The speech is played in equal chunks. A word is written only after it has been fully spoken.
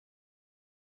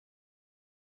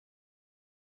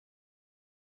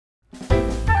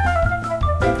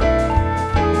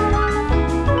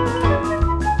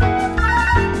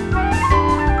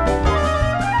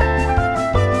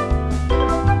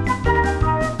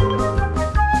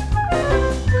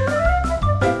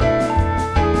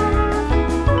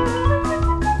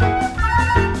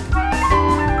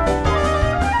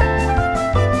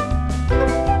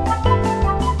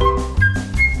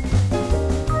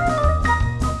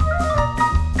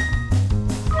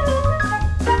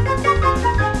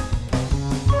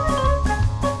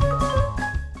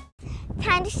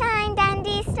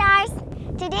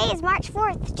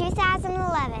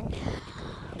2011.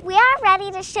 We are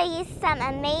ready to show you some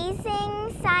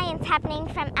amazing science happening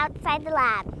from outside the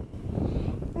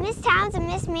lab. Miss Towns and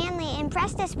Miss Manley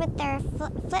impressed us with their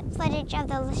flip footage of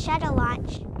the shuttle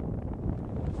launch.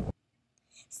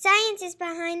 Science is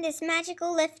behind this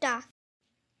magical liftoff.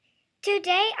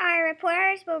 Today, our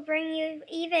reporters will bring you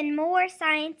even more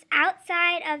science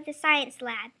outside of the science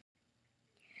lab.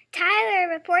 Tyler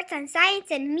reports on science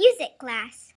in music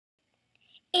class.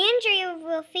 Andrea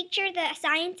will feature the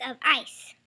science of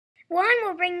ice. Juan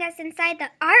will bring us inside the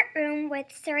art room with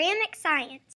ceramic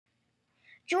science.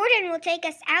 Jordan will take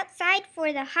us outside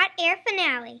for the hot air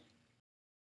finale.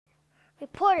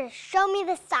 Reporters, show me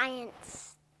the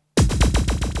science.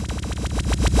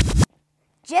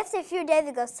 Just a few days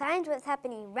ago, science was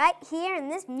happening right here in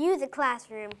this music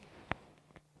classroom.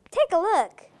 Take a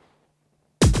look.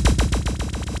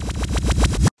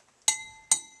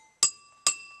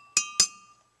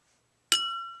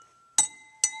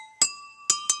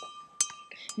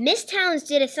 Miss Towns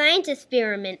did a science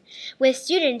experiment with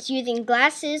students using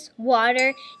glasses,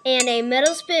 water, and a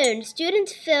metal spoon.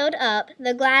 Students filled up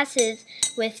the glasses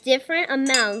with different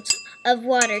amounts of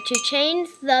water to change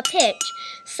the pitch.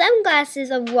 Some glasses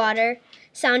of water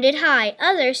sounded high,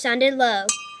 others sounded low.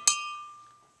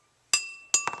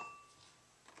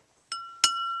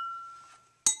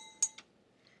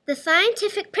 The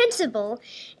scientific principle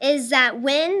is that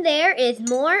when there is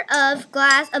more of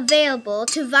glass available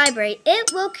to vibrate,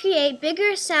 it will create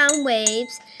bigger sound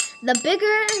waves. The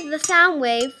bigger the sound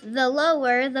wave, the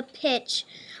lower the pitch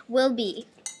will be.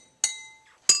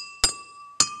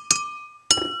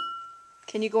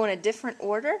 Can you go in a different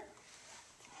order?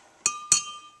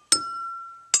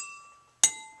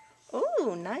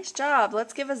 Ooh, nice job.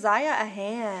 Let's give Isaiah a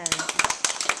hand.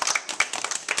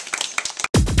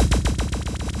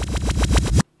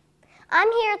 I'm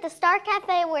here at the Star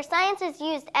Cafe where science is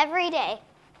used every day.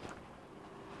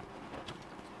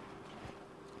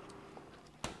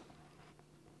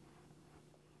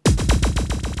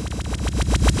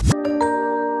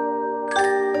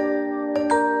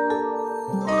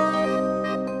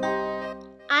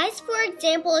 Ice, for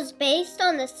example, is based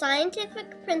on the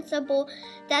scientific principle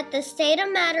that the state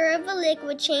of matter of a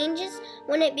liquid changes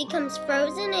when it becomes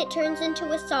frozen. It turns into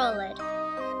a solid.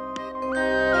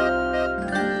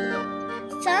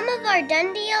 Some of our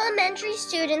Dundee Elementary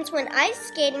students went ice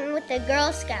skating with the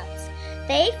Girl Scouts.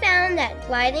 They found that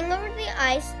gliding over the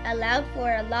ice allowed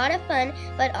for a lot of fun,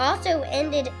 but also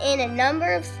ended in a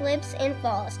number of slips and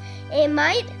falls. It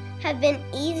might have been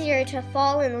easier to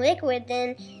fall in liquid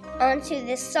than onto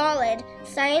this solid.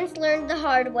 Science learned the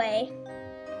hard way.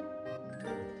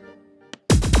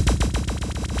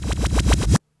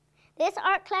 This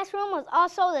art classroom was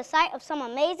also the site of some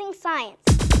amazing science.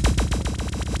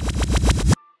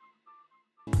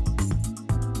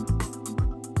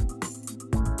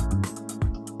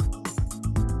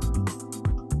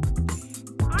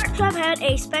 Art Club had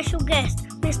a special guest,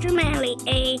 Mr. Manley,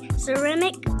 a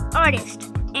ceramic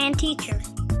artist and teacher.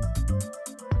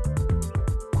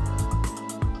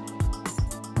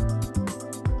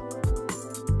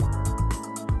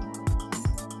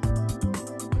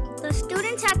 The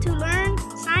students had to learn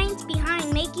science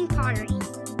behind making pottery.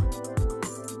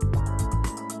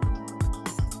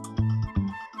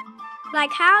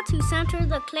 Like how to center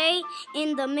the clay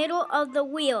in the middle of the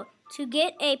wheel to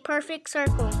get a perfect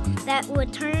circle that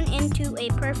would turn into a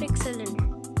perfect cylinder.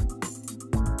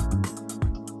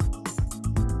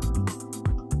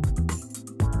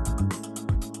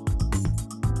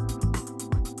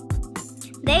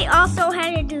 They also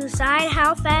had to decide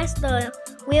how fast the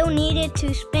wheel needed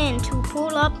to spin to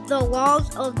pull up the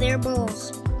walls of their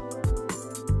bowls.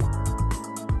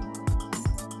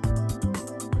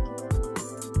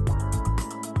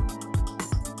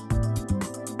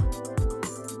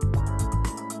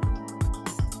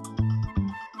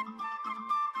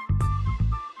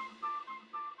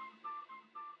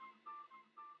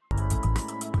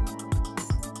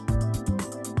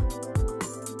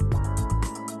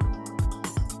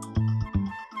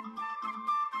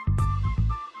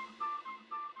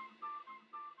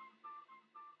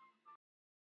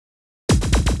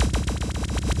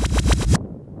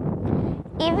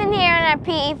 Even here in our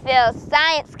PE field,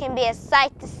 science can be a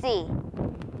sight to see.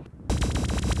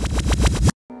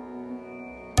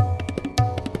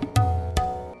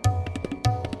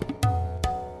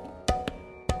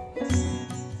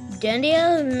 Dundee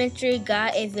Elementary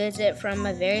got a visit from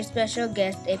a very special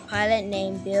guest, a pilot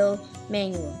named Bill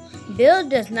Manuel. Bill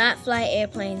does not fly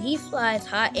airplanes, he flies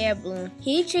hot air balloons.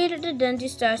 He treated the Dundee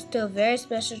Stars to a very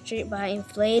special treat by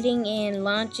inflating and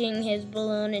launching his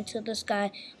balloon into the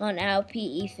sky on our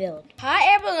PE field. Hot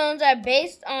air balloons are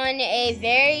based on a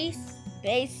very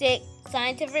basic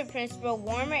scientific principle: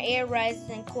 warmer air rises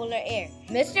in cooler air.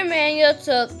 Mr. Manuel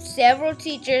took several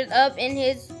teachers up in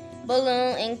his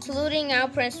balloon, including our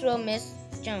principal, Miss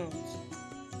Jones.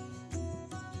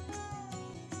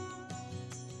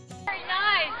 Very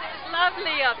nice. It was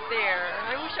lovely up there.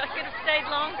 I wish I could have stayed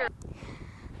longer.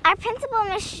 Our principal,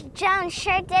 Miss Jones,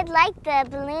 sure did like the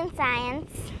balloon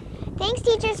science. Thanks,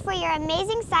 teachers, for your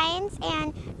amazing science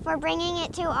and for bringing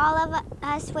it to all of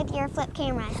us with your flip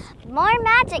cameras. More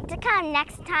magic to come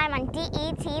next time on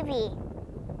DE TV.